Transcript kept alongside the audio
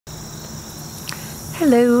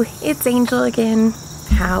Hello, it's Angel again.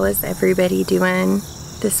 How is everybody doing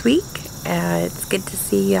this week? It's good to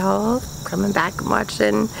see y'all coming back and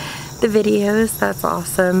watching the videos. That's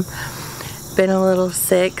awesome. Been a little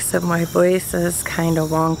sick, so my voice is kind of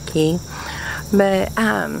wonky. But,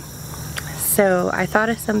 so I thought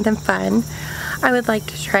of something fun I would like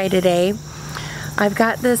to try today. I've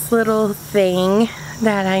got this little thing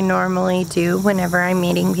that I normally do whenever I'm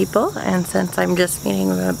meeting people, and since I'm just meeting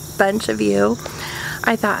a bunch of you,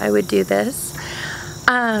 I thought I would do this.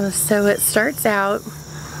 So it starts out,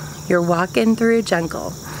 you're walking through a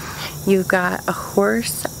jungle. You've got a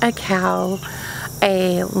horse, a cow,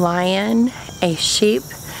 a lion, a sheep,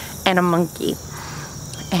 and a monkey.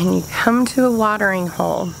 And you come to a watering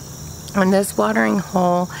hole. And this watering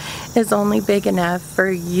hole is only big enough for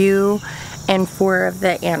you and 4 of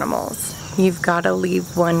the animals. You've got to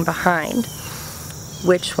leave one behind.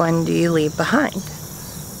 Which one do you leave behind?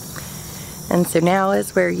 And so now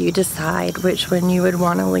is where you decide which one you would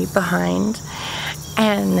want to leave behind.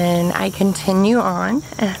 And then I continue on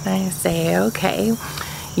and I say, okay,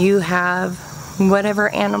 you have whatever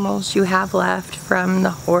animals you have left from the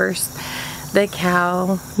horse, the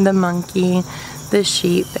cow, the monkey, the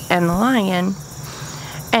sheep, and the lion.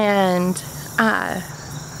 And,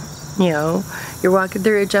 you know, you're walking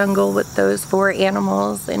through a jungle with those 4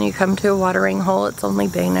 animals and you come to a watering hole. It's only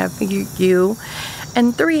big enough for you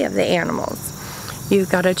and 3 of the animals. You've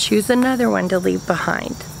got to choose another one to leave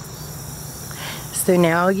behind. So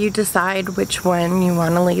now you decide which one you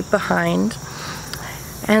want to leave behind.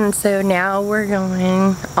 And so now we're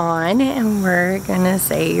going on and we're going to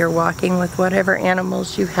say you're walking with whatever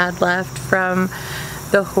animals you had left from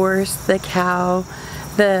the horse, the cow,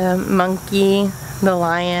 the monkey, the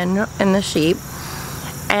lion, and the sheep.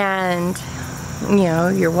 And you know,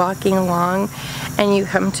 you're walking along and you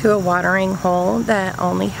come to a watering hole that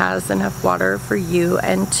only has enough water for you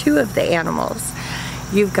and 2 of the animals.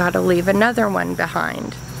 You've got to leave another one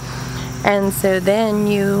behind. And so then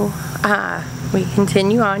you, we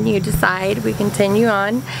continue on, you decide, we continue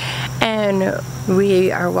on, and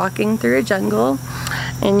we are walking through a jungle,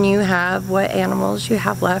 and you have what animals you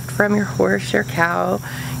have left from your horse, your cow,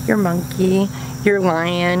 your monkey, your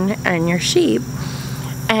lion, and your sheep.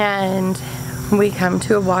 And we come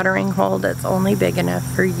to a watering hole that's only big enough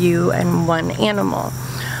for you and 1 animal.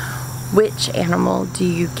 Which animal do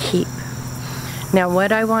you keep? Now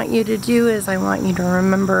what I want you to do is I want you to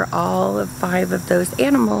remember all of 5 of those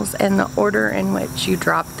animals and the order in which you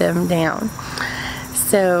drop them down.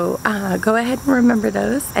 So go ahead and remember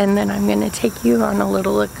those, and then I'm going to take you on a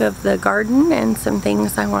little look of the garden and some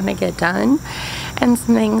things I want to get done and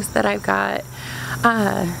some things that I've got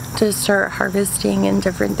to start harvesting and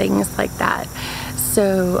different things like that.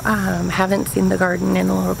 So haven't seen the garden in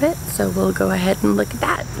a little bit, so we'll go ahead and look at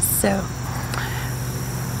that. So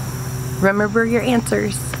remember your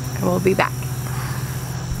answers and we'll be back.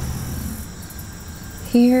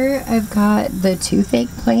 Here I've got the toothache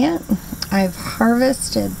plant. I've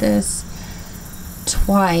harvested this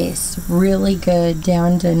twice really good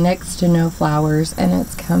down to next to no flowers, and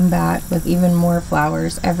it's come back with even more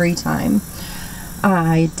flowers every time.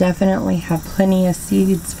 I definitely have plenty of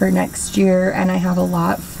seeds for next year, and I have a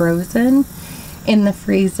lot frozen in the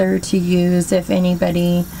freezer to use if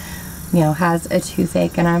anybody, you know, has a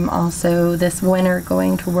toothache. And I'm also this winter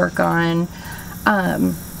going to work on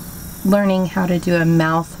learning how to do a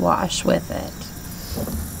mouthwash with it.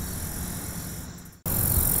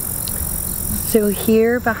 So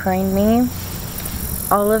here behind me,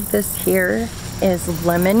 all of this here is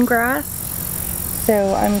lemongrass.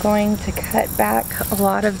 So I'm going to cut back a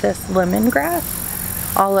lot of this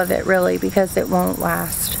lemongrass, all of it really, because it won't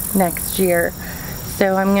last next year.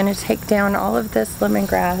 So I'm going to take down all of this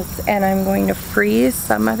lemongrass and I'm going to freeze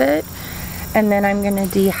some of it, and then I'm going to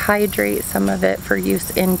dehydrate some of it for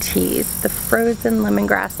use in teas. The frozen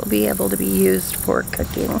lemongrass will be able to be used for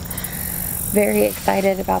cooking. Very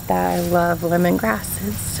excited about that. I love lemongrass.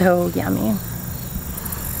 It's so yummy.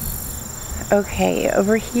 Okay,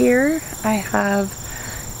 over here I have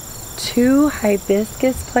 2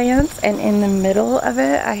 hibiscus plants, and in the middle of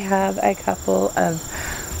it I have a couple of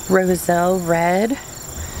roselle red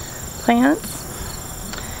plants.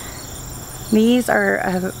 These are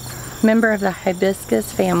a member of the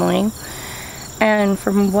hibiscus family, and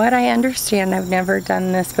from what I understand, I've never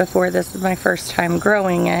done this before, this is my first time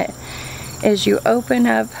growing it, is you open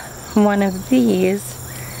up one of these,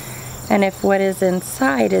 and if what is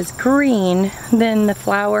inside is green, then the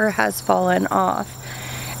flower has fallen off.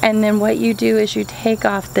 And then what you do is you take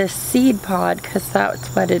off this seed pod, because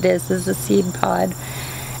that's what it is a seed pod,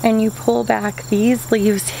 and you pull back these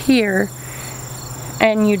leaves here,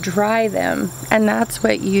 and you dry them, and that's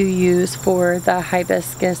what you use for the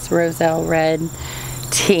hibiscus roselle red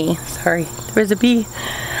tea. Sorry, there was a bee.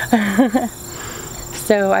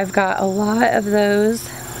 So I've got a lot of those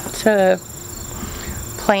to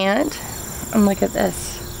plant, and look at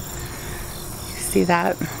this. You see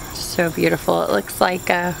that? So beautiful. It looks like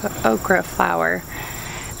a okra flower,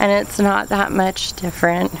 and it's not that much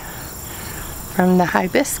different from the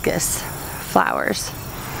hibiscus flowers.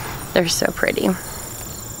 They're so pretty.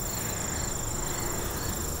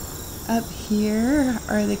 Up here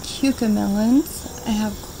are the cucamelons. I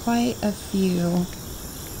have quite a few,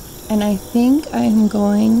 and I think I'm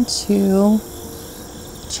going to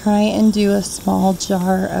try and do a small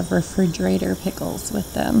jar of refrigerator pickles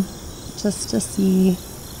with them, just to see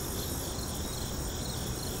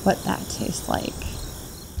what that tastes like.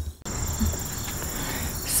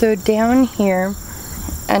 So down here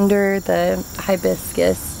under the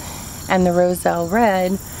hibiscus and the roselle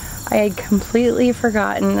red, I had completely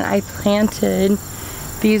forgotten I planted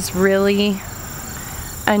these really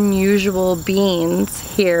unusual beans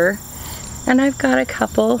here, and I've got a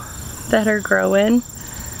couple that are growing.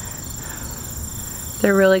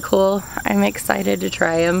 They're really cool. I'm excited to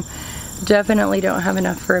try them. Definitely don't have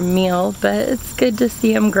enough for a meal, but it's good to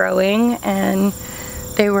see them growing, and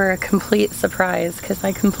they were a complete surprise because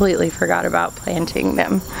I completely forgot about planting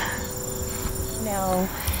them. Now,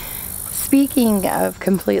 speaking of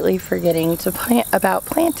completely forgetting to about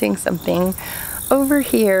planting something, over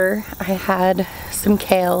here I had some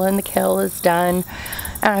kale, and the kale is done,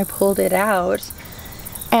 and I pulled it out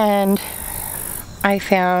and I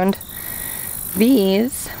found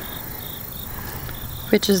these,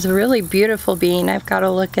 which is a really beautiful bean. I've got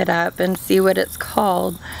to look it up and see what it's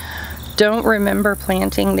called. Don't remember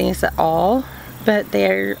planting these at all, but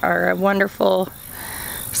they are a wonderful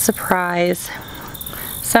surprise.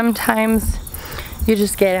 Sometimes you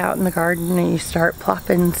just get out in the garden and you start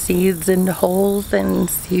plopping seeds into holes and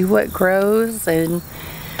see what grows, and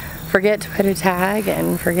forget to put a tag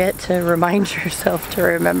and forget to remind yourself to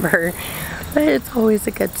remember, but it's always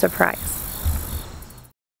a good surprise.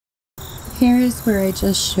 Here's where I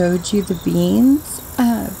just showed you the beans.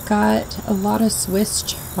 I've got a lot of Swiss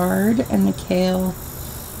chard and the kale.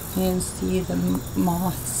 You can see the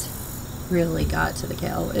moths really got to the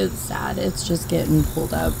kale. It's sad, it's just getting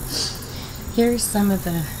pulled up. Here's some of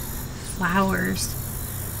the flowers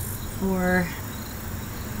for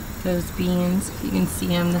those beans. If you can see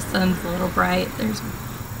them, the sun's a little bright. There's a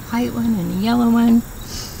white one and a yellow one.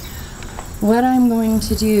 What I'm going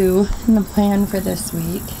to do in the plan for this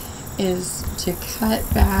week is to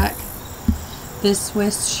cut back this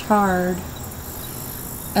Swiss chard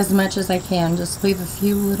as much as I can. Just leave a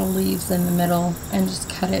few little leaves in the middle and just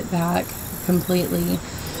cut it back completely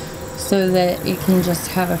so that it can just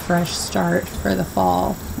have a fresh start for the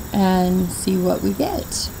fall, and see what we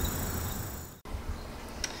get.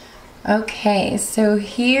 Okay, so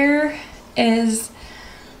here is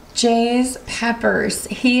Jay's peppers.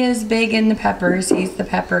 He is big in the peppers. He's the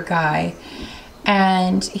pepper guy,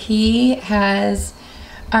 and he has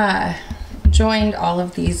joined all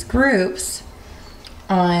of these groups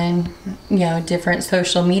on, you know, different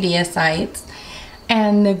social media sites.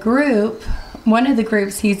 And the group, one of the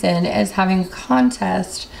groups he's in, is having a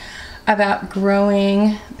contest about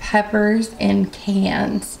growing peppers in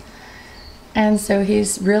cans. And so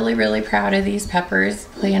he's really, really proud of these peppers.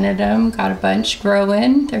 Planted them, got a bunch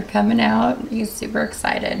growing. They're coming out. He's super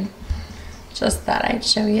excited. Just thought I'd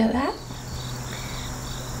show you that.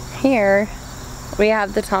 Here we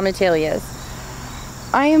have the tomatillas.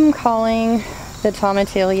 I am calling the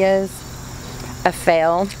tomatillas a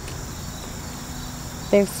fail.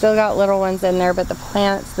 They've still got little ones in there, but the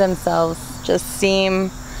plants themselves just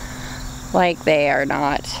seem like they are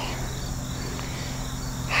not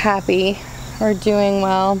happy or doing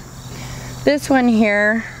well. This one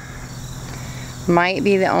here might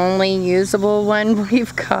be the only usable one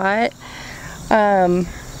we've got.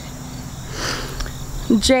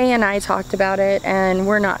 Jay and I talked about it, and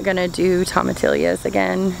we're not gonna do tomatillas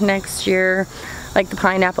again next year. Like the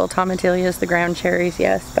pineapple tomatillas, the ground cherries,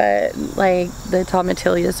 yes, but like the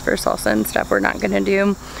tomatillas for salsa and stuff, we're not gonna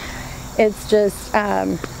do. It's just,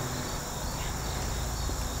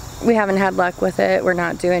 we haven't had luck with it. We're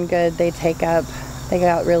not doing good. They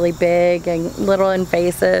got really big and little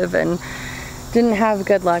invasive, and didn't have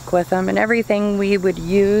good luck with them. And everything we would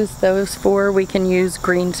use those for, we can use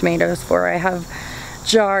green tomatoes for. I have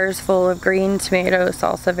jars full of green tomato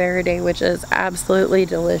salsa verde, which is absolutely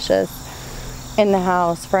delicious, in the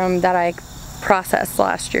house from that I processed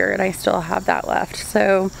last year, and I still have that left.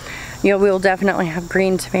 So we'll definitely have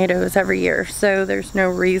green tomatoes every year, so there's no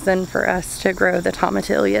reason for us to grow the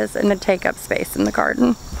tomatillas and to take up space in the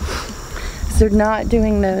garden. So not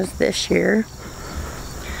doing those this year.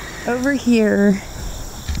 Over here,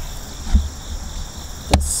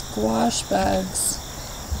 the squash bugs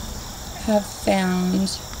have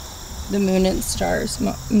found the Moon and Stars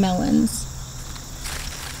melons.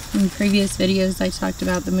 In previous videos I talked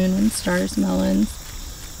about the Moon and Stars melons.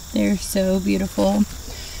 They're so beautiful.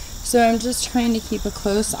 So I'm just trying to keep a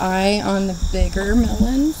close eye on the bigger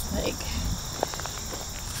melons, like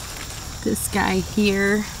this guy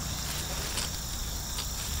here.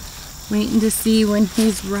 Waiting to see when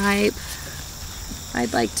he's ripe.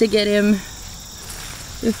 I'd like to get him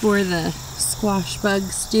before the squash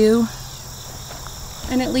bugs do.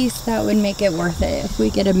 And at least that would make it worth it if we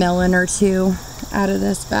get a melon or two out of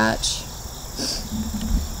this batch.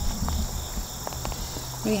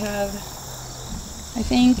 We have, I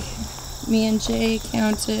think me and Jay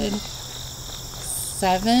counted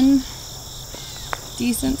 7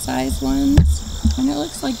 decent sized ones. And it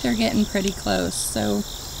looks like they're getting pretty close. So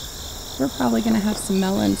we're probably going to have some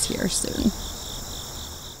melons here soon.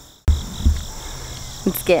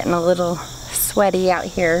 It's getting a little sweaty out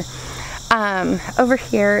here. Over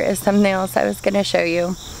here is something else I was going to show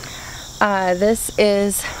you. This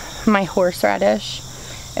is my horseradish.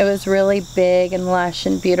 It was really big and lush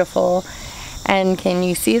and beautiful. And can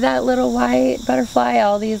you see that little white butterfly?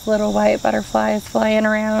 All these little white butterflies flying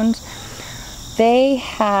around. They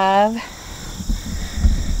have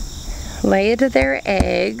laid their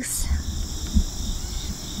eggs.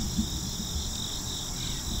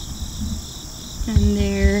 And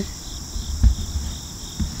they're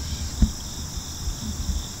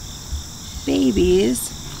babies.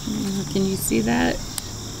 Can you see that?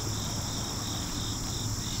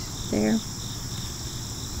 There.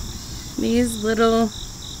 These little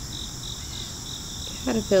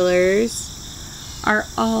caterpillars are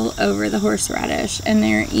all over the horseradish and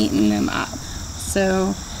they're eating them up.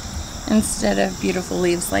 So instead of beautiful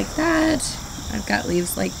leaves like that, I've got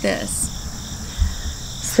leaves like this.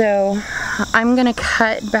 So I'm gonna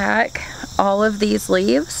cut back all of these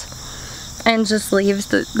leaves and just leave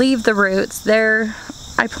the roots.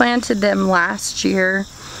 I planted them last year,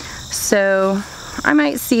 so I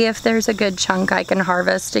might see if there's a good chunk I can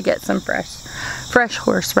harvest to get some fresh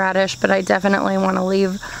horseradish, but I definitely want to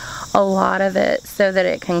leave a lot of it so that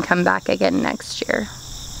it can come back again next year.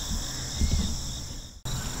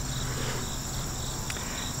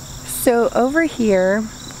 So over here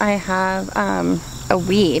I have a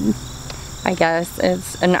weed. I guess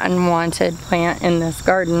it's an unwanted plant in this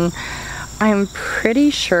garden. I'm pretty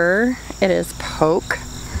sure it is poke.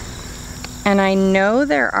 And I know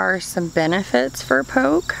there are some benefits for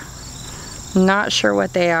poke. Not sure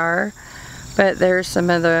what they are, but there's some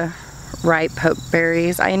of the ripe poke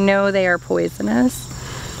berries. I know they are poisonous,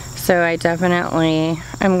 so I definitely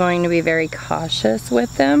am going to be very cautious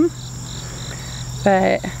with them.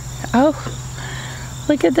 But, oh,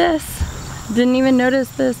 look at this. Didn't even notice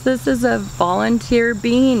this. This is a volunteer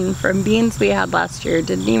bean from beans we had last year.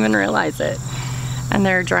 Didn't even realize it. And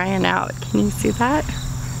they're drying out. Can you see that?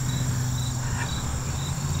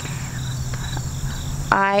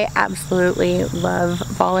 I absolutely love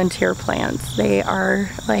volunteer plants. They are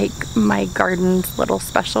like my garden's little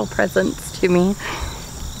special presents to me.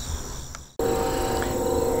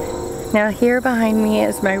 Now here behind me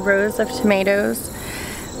is my rows of tomatoes.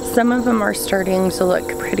 Some of them are starting to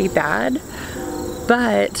look pretty bad,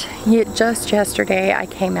 but just yesterday I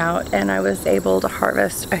came out and I was able to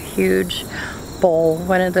harvest a huge bowl,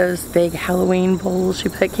 one of those big Halloween bowls you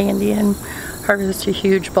put candy in. Harvest a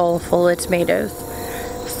huge bowl full of tomatoes.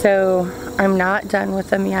 So I'm not done with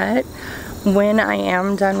them yet. When I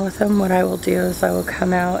am done with them, what I will do is I will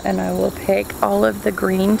come out and I will pick all of the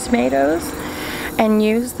green tomatoes and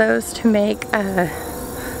use those to make a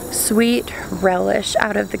sweet relish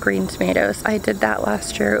out of the green tomatoes. I did that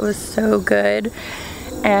last year. It was so good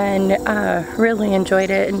and really enjoyed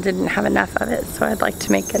it and didn't have enough of it, so I'd like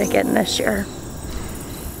to make it again this year.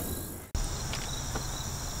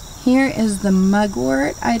 Here is the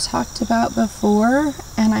mugwort I talked about before,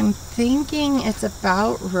 and I'm thinking it's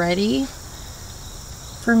about ready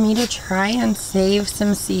for me to try and save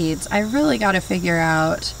some seeds. I really got to figure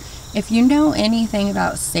out if you know anything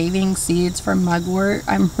about saving seeds from mugwort.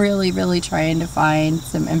 I'm really trying to find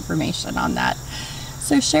some information on that.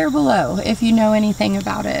 So share below if you know anything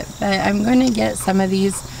about it. But I'm going to get some of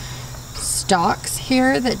these stalks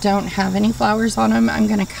here that don't have any flowers on them. I'm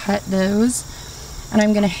going to cut those and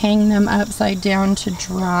I'm going to hang them upside down to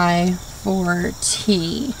dry for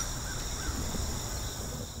tea.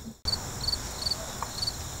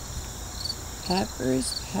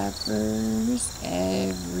 peppers, peppers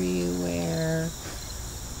everywhere.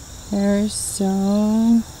 There's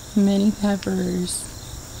so many peppers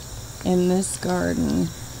in this garden.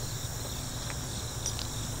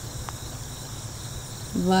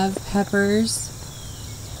 Love peppers.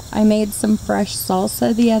 I made some fresh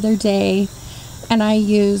salsa the other day, and I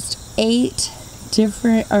used 8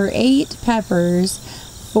 peppers,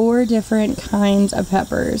 4 different kinds of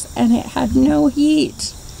peppers, and it had no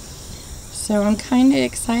heat. So I'm kind of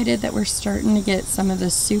excited that we're starting to get some of the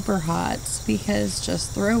super hots, because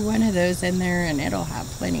just throw one of those in there and it'll have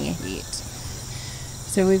plenty of heat.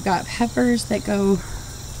 So we've got peppers that go,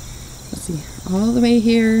 let's see, all the way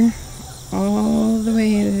here, all the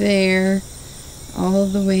way there, all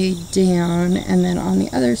the way down, and then on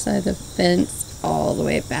the other side of the fence all the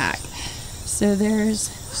way back. So there's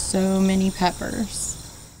so many peppers.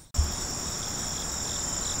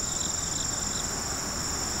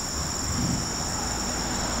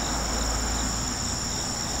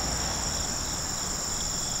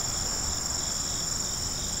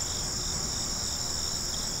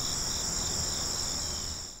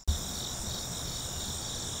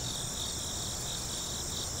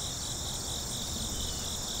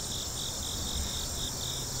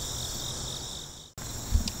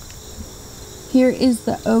 Here is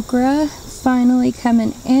the okra finally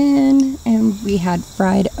coming in, and we had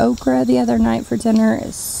fried okra the other night for dinner.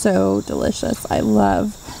 It's so delicious. I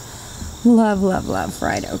love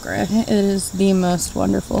fried okra. It is the most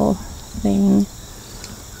wonderful thing.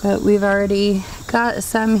 But we've already got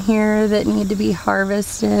some here that need to be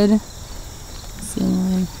harvested. See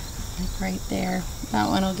one like right there. That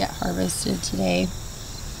one will get harvested today.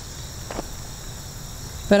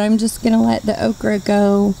 But I'm just gonna let the okra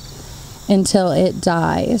go until it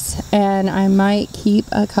dies, and I might keep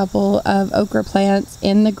a couple of okra plants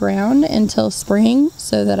in the ground until spring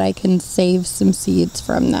so that I can save some seeds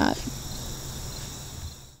from that.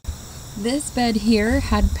 This bed here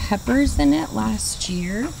had peppers in it last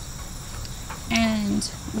year, and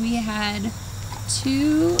we had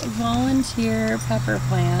 2 volunteer pepper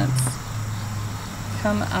plants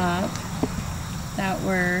come up that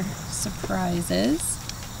were surprises,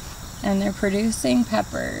 and they're producing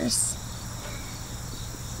peppers.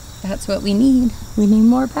 That's what we need. We need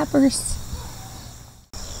more peppers.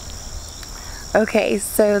 Okay,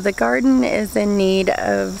 so the garden is in need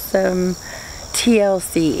of some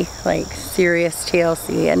TLC, like serious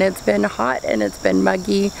TLC, and it's been hot and it's been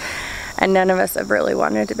muggy, and none of us have really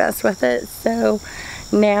wanted to mess with it. So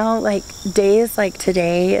now, like days like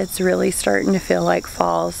today, it's really starting to feel like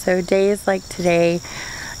fall. So days like today,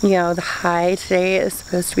 you know, the high today is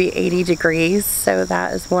supposed to be 80 degrees, so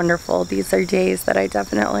that is wonderful. These are days that I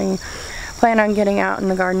definitely plan on getting out in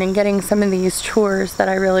the garden and getting some of these chores that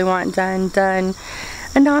I really want done. And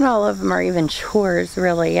not all of them are even chores,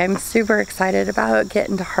 really. I'm super excited about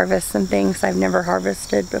getting to harvest some things I've never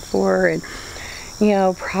harvested before, and, you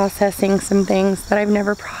know, processing some things that I've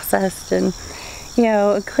never processed, and, you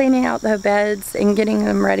know, cleaning out the beds and getting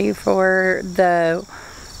them ready for the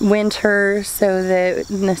winter so that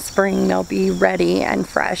in the spring they'll be ready and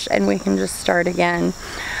fresh and we can just start again.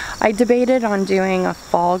 I debated on doing a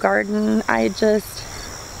fall garden. You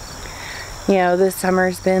know, this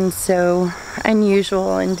summer's been so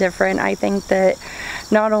unusual and different. I think that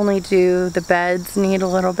not only do the beds need a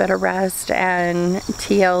little bit of rest and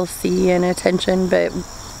TLC and attention, but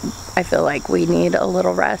I feel like we need a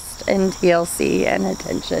little rest and TLC and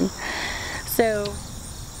attention. So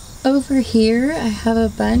over here I have a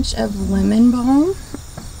bunch of lemon balm.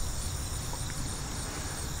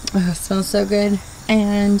 Oh, it smells so good.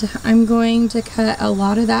 And I'm going to cut a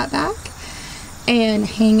lot of that back and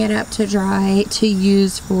hang it up to dry to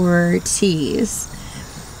use for teas.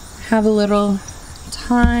 Have a little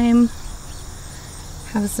time,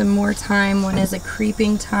 have some more time. One is a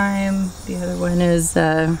creeping time, the other one is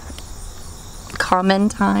a common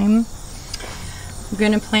time. I'm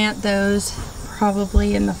going to plant those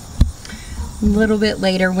probably in the little bit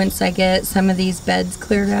later once I get some of these beds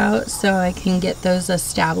cleared out, so I can get those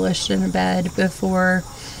established in a bed before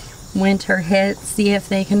winter hits, see if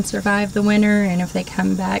they can survive the winter and if they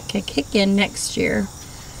come back to kick in next year.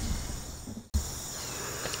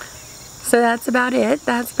 So that's about it.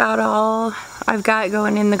 That's about all I've got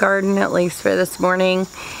going in the garden, at least for this morning.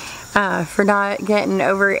 For not getting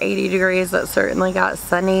over 80 degrees, it certainly got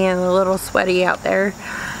sunny and a little sweaty out there.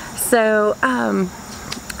 So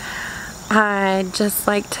I'd just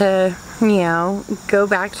like to, you know, go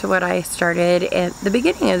back to what I started at the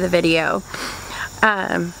beginning of the video.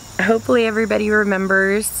 Hopefully everybody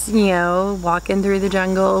remembers, you know, walking through the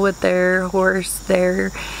jungle with their horse,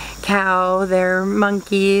 their cow, their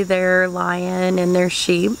monkey, their lion, and their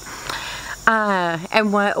sheep,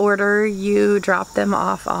 and what order you drop them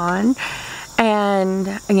off on,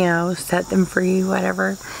 and, you know, set them free,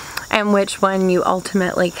 whatever, and which one you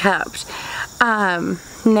ultimately kept.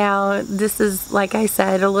 Now, this is, like I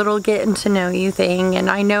said, a little getting to know you thing, and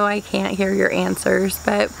I know I can't hear your answers,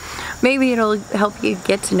 but maybe it'll help you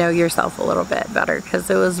get to know yourself a little bit better,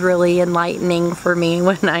 because it was really enlightening for me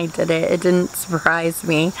when I did it. It didn't surprise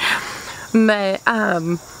me. But,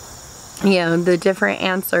 you know, the different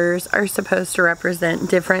answers are supposed to represent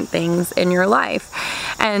different things in your life,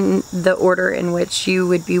 and the order in which you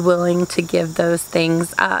would be willing to give those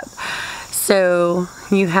things up. So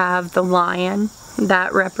you have the lion,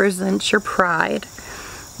 that represents your pride.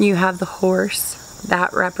 You have the horse,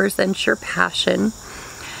 that represents your passion.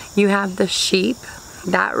 You have the sheep,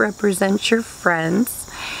 that represents your friends.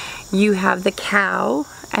 You have the cow,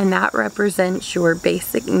 and that represents your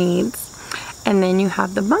basic needs. And then you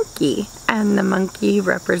have the monkey, and the monkey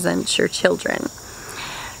represents your children.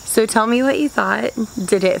 So tell me what you thought.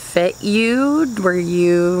 Did it fit you? Were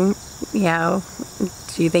you, you know,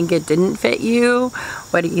 do you think it didn't fit you?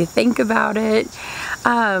 What do you think about it?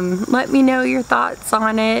 Let me know your thoughts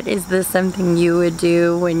on it. Is this something you would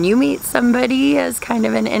do when you meet somebody as kind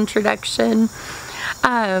of an introduction?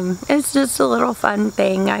 It's just a little fun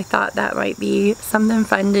thing. I thought that might be something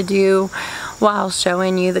fun to do while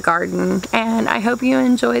showing you the garden. And I hope you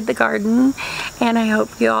enjoyed the garden, and I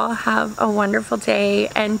hope you all have a wonderful day,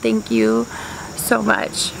 and thank you so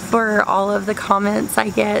much for all of the comments I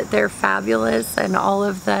get. They're fabulous, and all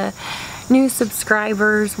of the new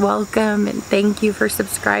subscribers, welcome, and thank you for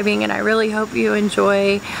subscribing, and I really hope you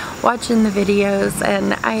enjoy watching the videos,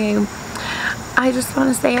 and I just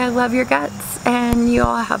want to say I love your guts, and you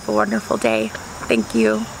all have a wonderful day. Thank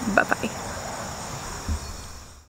you. Bye-bye.